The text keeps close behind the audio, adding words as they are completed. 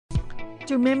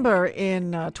Do you remember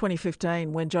in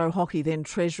 2015 when Joe Hockey, then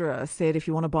Treasurer, said if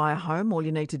you want to buy a home, all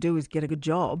you need to do is get a good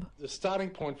job? The starting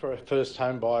point for a first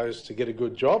home buyer is to get a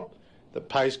good job that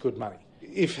pays good money.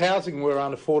 If housing were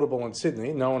unaffordable in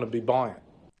Sydney, no one would be buying it.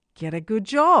 Get a good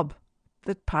job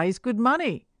that pays good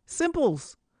money.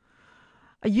 Simples.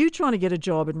 Are you trying to get a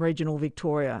job in regional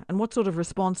Victoria? And what sort of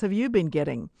response have you been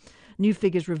getting? New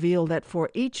figures reveal that for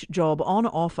each job on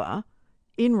offer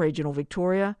in regional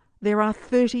Victoria, there are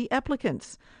 30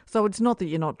 applicants. So it's not that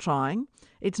you're not trying.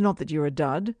 It's not that you're a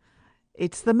dud.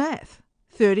 It's the math.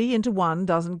 30 into 1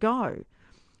 doesn't go.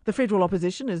 The federal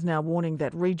opposition is now warning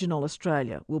that regional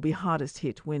Australia will be hardest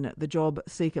hit when the job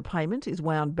seeker payment is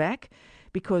wound back,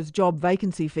 because job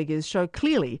vacancy figures show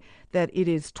clearly that it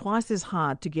is twice as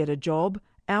hard to get a job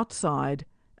outside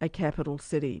a capital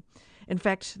city. In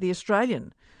fact, The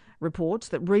Australian reports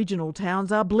that regional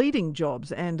towns are bleeding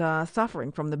jobs and are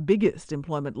suffering from the biggest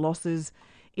employment losses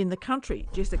in the country.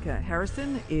 Jessica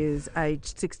Harrison is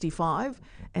aged 65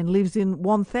 and lives in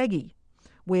Wonthaggi,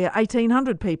 where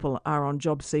 1,800 people are on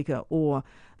Job Seeker or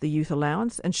the Youth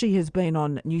Allowance, and she has been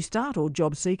on Newstart or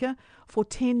Job Seeker for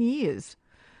 10 years.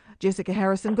 Jessica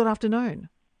Harrison, good afternoon.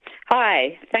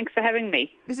 Hi, thanks for having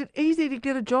me. Is it easy to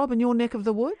get a job in your neck of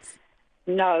the woods?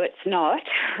 No, it's not.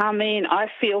 I mean, I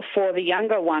feel for the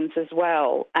younger ones as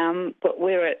well. But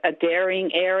we're a dairying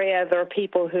area. There are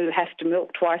people who have to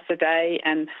milk twice a day,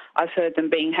 and I've heard them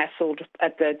being hassled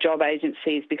at the job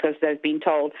agencies because they've been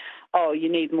told, oh,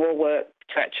 you need more work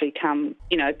to actually come,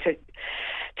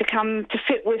 to come to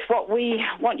fit with what we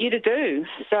want you to do.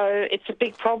 So it's a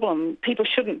big problem. People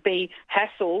shouldn't be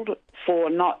hassled for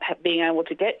not being able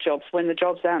to get jobs when the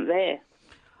jobs aren't there.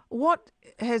 What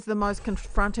has the most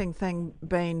confronting thing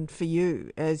been for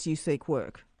you as you seek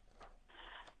work?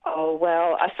 Oh,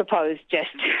 well, I suppose just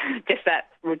that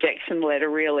rejection letter,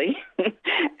 really.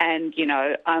 And,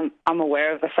 I'm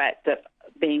aware of the fact that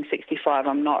being 65,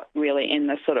 I'm not really in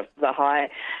the sort of the high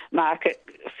market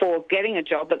for getting a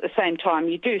job. But at the same time,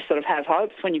 you do sort of have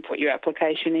hopes when you put your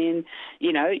application in.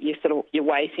 You're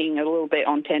waiting a little bit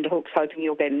on tenterhooks, hoping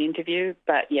you'll get an interview.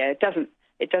 But yeah, it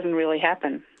doesn't really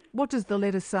happen. What does the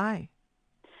letter say?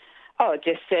 Oh, it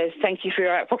just says, thank you for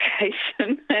your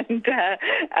application.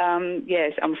 And,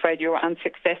 yes, I'm afraid you're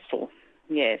unsuccessful.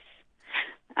 Yes.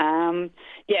 And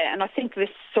I think this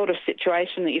sort of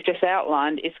situation that you've just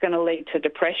outlined is going to lead to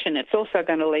depression. It's also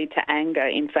going to lead to anger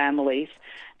in families.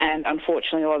 And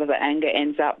unfortunately, a lot of the anger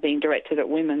ends up being directed at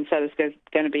women. So there's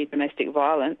going to be domestic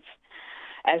violence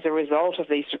as a result of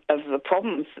the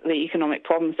problems, the economic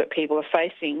problems that people are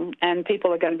facing, and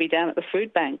people are going to be down at the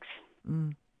food banks.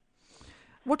 Mm.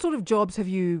 What sort of jobs have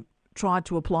you tried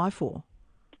to apply for?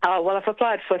 Oh, well, I've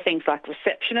applied for things like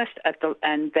receptionist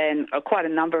and then quite a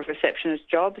number of receptionist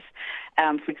jobs,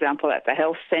 for example, at the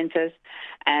health centres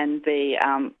and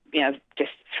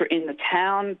just in the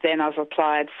town. Then I've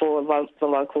applied for the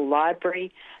local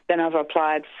library. Then I've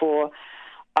applied for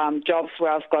jobs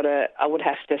where I would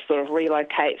have to sort of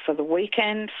relocate for the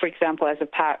weekend. For example, as a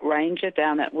park ranger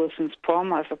down at Wilson's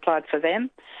Prom, I've applied for them.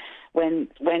 When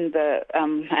the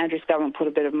Andrews government put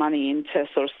a bit of money into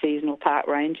sort of seasonal park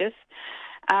rangers.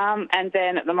 And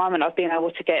then at the moment I've been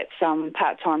able to get some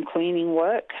part-time cleaning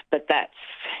work, but that's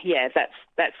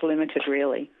limited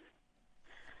really.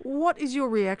 What is your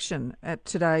reaction at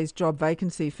today's job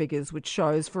vacancy figures, which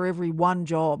shows for every one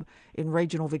job in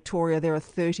regional Victoria there are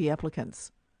 30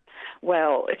 applicants?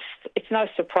 Well, it's no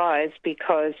surprise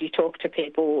because you talk to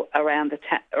people around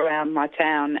around my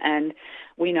town, and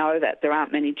we know that there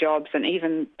aren't many jobs, and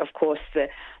even, of course, the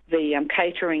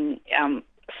catering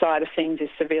side of things is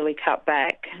severely cut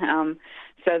back.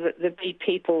 So that there'd be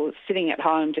people sitting at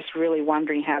home just really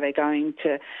wondering how they're going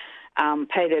to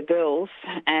pay their bills,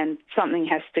 and something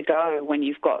has to go when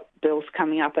you've got bills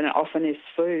coming up, and it often is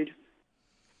food.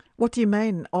 What do you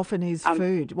mean, often is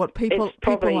food? What people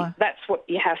are... That's what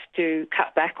you have to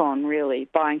cut back on, really,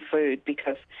 buying food,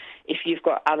 because if you've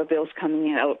got other bills coming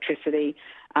in, electricity,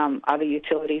 other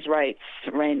utilities rates,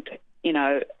 rent,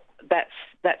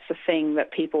 that's the thing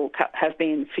that people have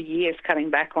been for years cutting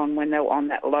back on when they were on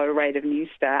that low rate of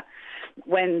Newstart.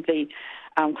 When the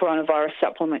coronavirus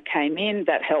supplement came in,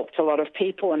 that helped a lot of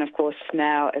people, and of course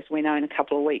now, as we know, in a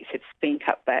couple of weeks, it's been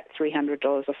cut back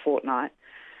 $300 a fortnight.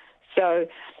 So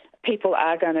people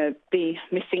are going to be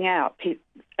missing out.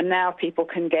 And now people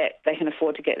can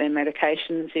afford to get their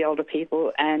medications, the older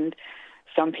people, and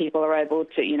some people are able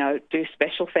to, do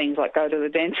special things like go to the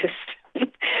dentist.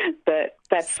 But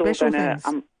that's special all going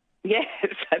to... yes,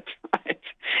 that's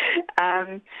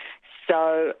right.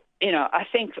 So I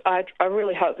think I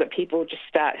really hope that people just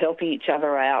start helping each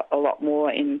other out a lot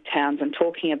more in towns and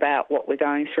talking about what we're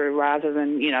going through rather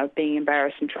than, being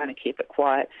embarrassed and trying to keep it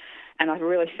quiet. And I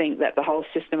really think that the whole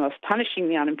system of punishing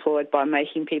the unemployed by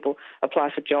making people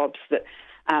apply for jobs that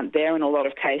aren't there in a lot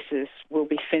of cases will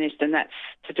be finished, and that's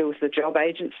to do with the job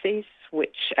agencies,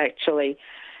 which actually,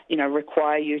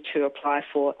 require you to apply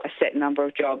for a set number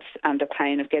of jobs under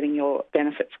pain of getting your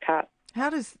benefits cut. How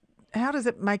does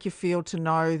it make you feel to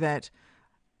know that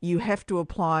you have to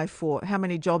apply for, how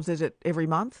many jobs is it every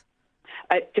month?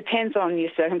 It depends on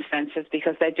your circumstances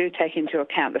because they do take into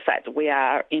account the fact that we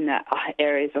are in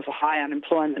areas of high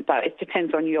unemployment, but it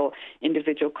depends on your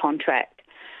individual contract.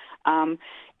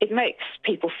 It makes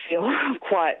people feel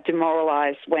quite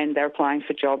demoralised when they're applying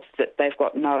for jobs that they've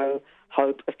got no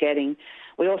hope of getting.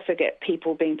 We also get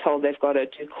people being told they've got to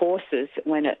do courses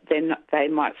when it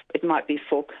might be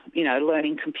for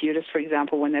learning computers, for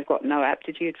example, when they've got no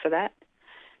aptitude for that.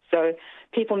 So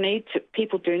people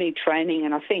do need training,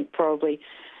 and I think probably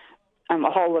a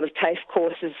whole lot of TAFE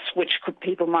courses, which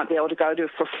people might be able to go to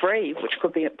for free, which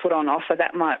could be put on offer.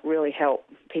 That might really help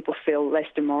people feel less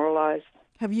demoralised.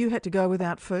 Have you had to go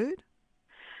without food?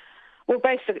 Well,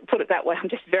 basically, put it that way, I'm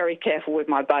just very careful with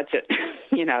my budget,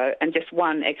 and just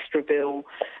one extra bill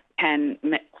can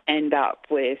end up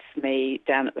with me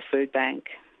down at the food bank.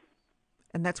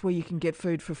 And that's where you can get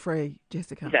food for free,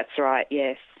 Jessica? That's right,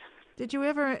 yes. Did you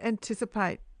ever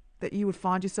anticipate that you would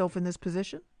find yourself in this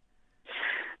position?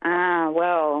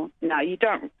 Well, no, you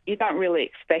don't really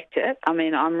expect it. I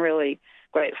mean, I'm really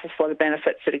grateful for the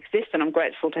benefits that exist, and I'm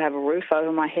grateful to have a roof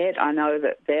over my head. I know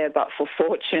that there, but for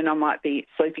fortune, I might be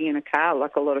sleeping in a car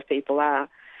like a lot of people are.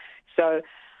 So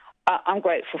I'm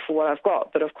grateful for what I've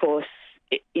got, but of course,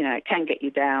 it can get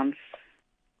you down.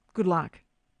 Good luck.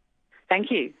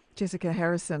 Thank you. Jessica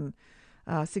Harrison,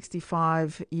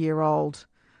 65-year-old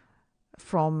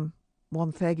from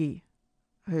Wonthaggi,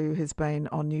 who has been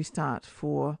on Newstart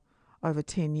for over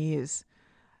 10 years.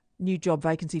 New job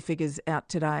vacancy figures out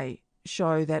today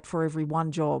show that for every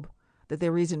one job that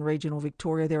there is in regional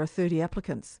Victoria, there are 30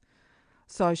 applicants.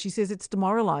 So she says it's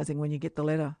demoralising when you get the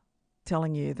letter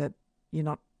telling you that you're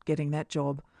not getting that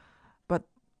job. But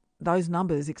those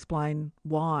numbers explain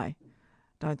why,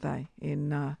 don't they,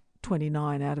 in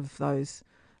 29 out of those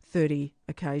 30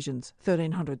 occasions.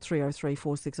 1300 303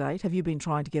 468. Have you been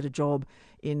trying to get a job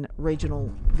in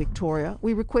regional Victoria?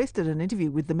 We requested an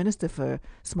interview with the Minister for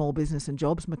Small Business and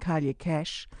Jobs, Michaelia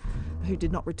Cash, who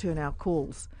did not return our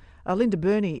calls. Linda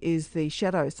Burney is the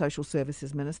Shadow Social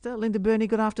Services Minister. Linda Burney,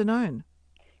 good afternoon.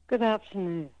 Good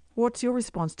afternoon. What's your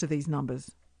response to these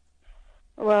numbers?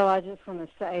 Well, I just want to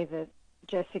say that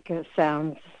Jessica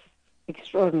sounds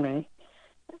extraordinary,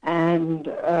 and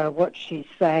what she's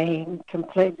saying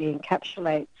completely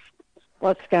encapsulates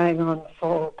what's going on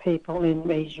for people in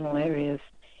regional areas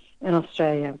in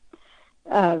Australia.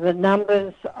 The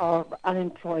numbers of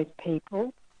unemployed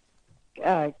people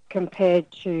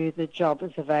compared to the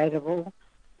jobs available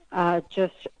are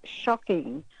just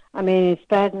shocking. I mean, it's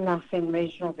bad enough in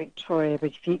regional Victoria,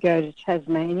 but if you go to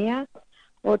Tasmania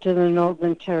or to the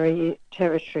Northern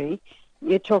Territory,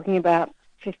 you're talking about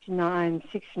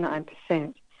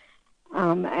 69%.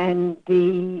 And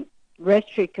the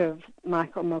rhetoric of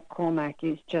Michael McCormack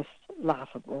is just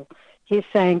laughable. He's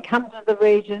saying, come to the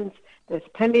regions, there's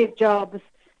plenty of jobs,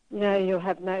 you'll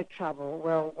have no trouble.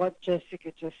 Well, what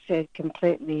Jessica just said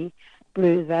completely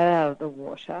blew that out of the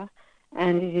water,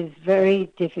 and it is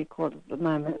very difficult at the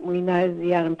moment. We know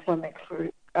the unemployment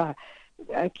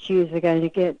queues are going to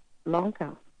get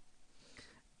longer.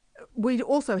 We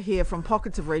also hear from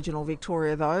pockets of regional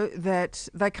Victoria, though, that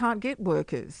they can't get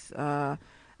workers,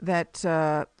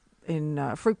 that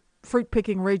in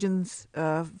fruit-picking regions,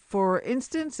 for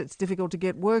instance, it's difficult to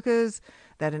get workers,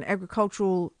 that in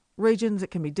agricultural regions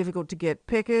it can be difficult to get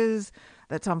pickers,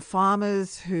 that some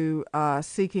farmers who are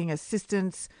seeking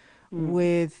assistance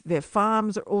with their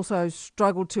farms also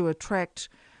struggle to attract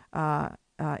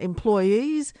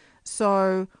employees.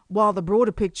 So while the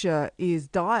broader picture is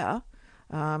dire,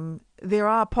 there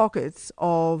are pockets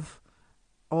of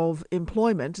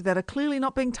employment that are clearly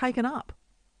not being taken up.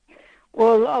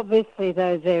 Well, obviously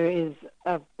those areas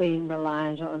have been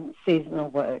reliant on seasonal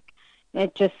work.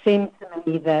 It just seems to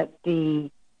me that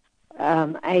the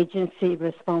agency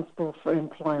responsible for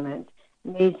employment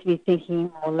needs to be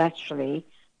thinking more laterally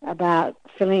about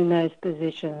filling those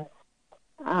positions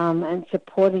and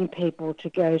supporting people to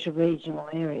go to regional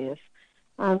areas.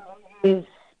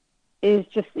 Is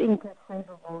just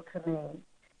inconceivable to me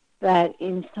that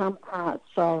in some parts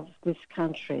of this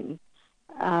country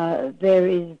there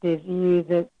is the view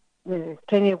that there's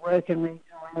plenty of work in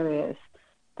regional areas,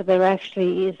 but there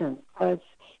actually isn't. So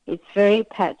it's very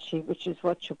patchy, which is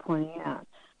what you're pointing out.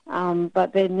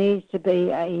 But there needs to be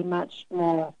a much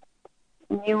more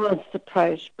nuanced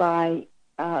approach by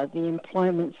the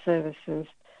employment services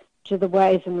to the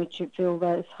ways in which you fill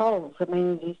those holes. I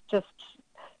mean, it is just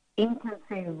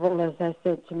inconceivable, as I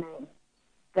said to me,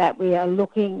 that we are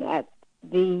looking at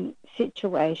the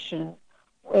situation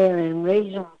where in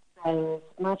regional Australia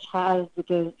it's much harder to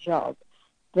get a job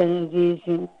than it is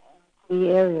in the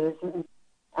areas. And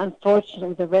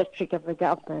unfortunately, the rhetoric of the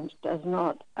government does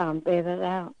not bear that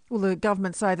out. Well, the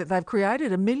government say that they've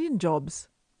created 1 million jobs.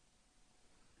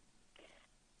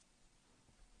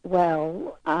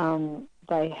 Well,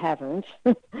 they haven't,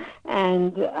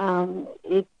 and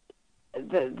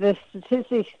the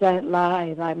statistics don't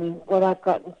lie. I mean, what I've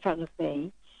got in front of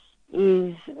me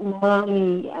is not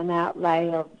only an outlay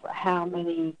of how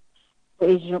many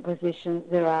regional positions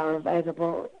there are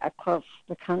available across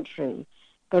the country,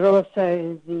 but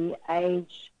also the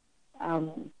ages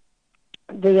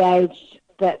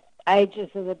that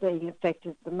are being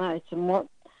affected the most. And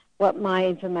what my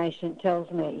information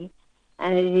tells me,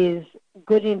 and it is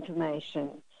good information,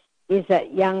 is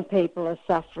that young people are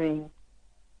suffering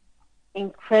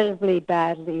incredibly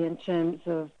badly in terms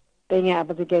of being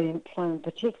able to get employment,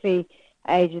 particularly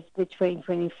ages between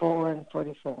 24 and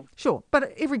 44. Sure,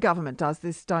 but every government does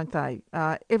this, don't they?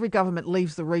 Every government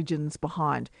leaves the regions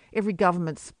behind. Every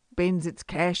government spends its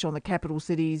cash on the capital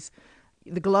cities,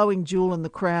 the glowing jewel in the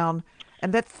crown,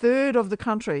 and that third of the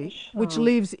country which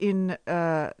lives in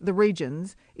the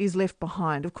regions is left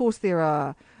behind. Of course,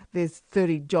 there's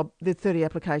 30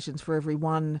 applications for every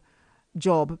one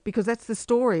job, because that's the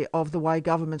story of the way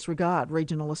governments regard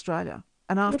regional Australia.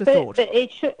 An afterthought. But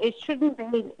it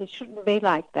shouldn't be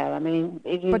like that. I mean,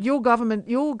 But your government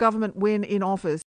when in office